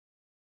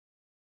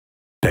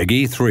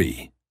Peggy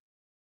 3.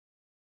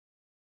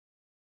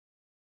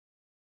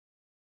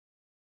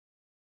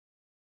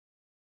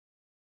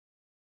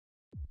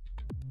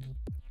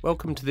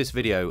 Welcome to this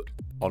video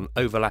on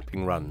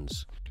overlapping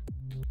runs.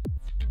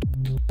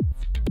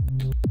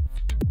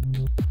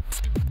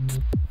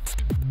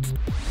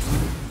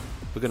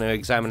 We're going to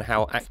examine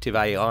how active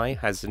AI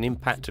has an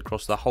impact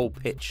across the whole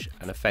pitch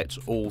and affects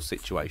all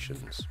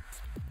situations.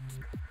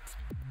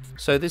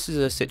 So this is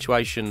a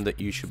situation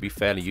that you should be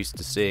fairly used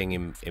to seeing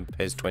in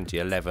PES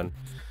 2011.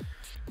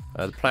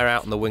 The player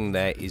out on the wing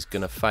there is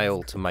going to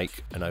fail to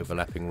make an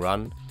overlapping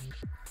run,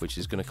 which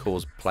is going to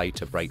cause play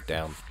to break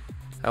down.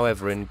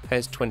 However, in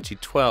PES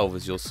 2012,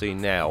 as you'll see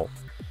now,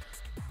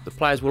 the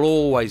players will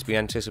always be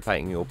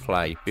anticipating your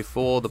play.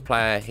 Before the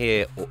player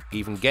here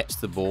even gets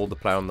the ball, the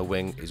player on the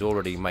wing is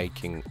already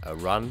making a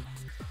run,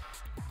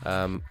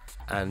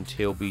 and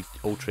he'll be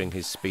altering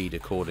his speed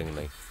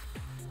accordingly.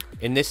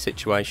 In this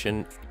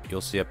situation,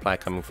 you'll see a player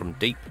coming from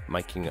deep,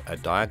 making a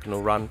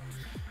diagonal run,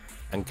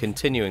 and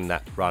continuing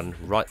that run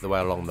right the way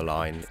along the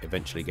line,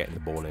 eventually getting the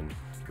ball in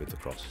with the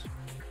cross.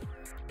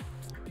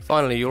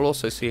 Finally, you'll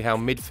also see how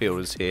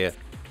midfielders here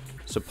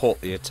support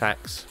the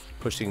attacks,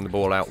 pushing the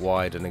ball out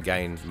wide and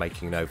again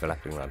making an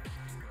overlapping run.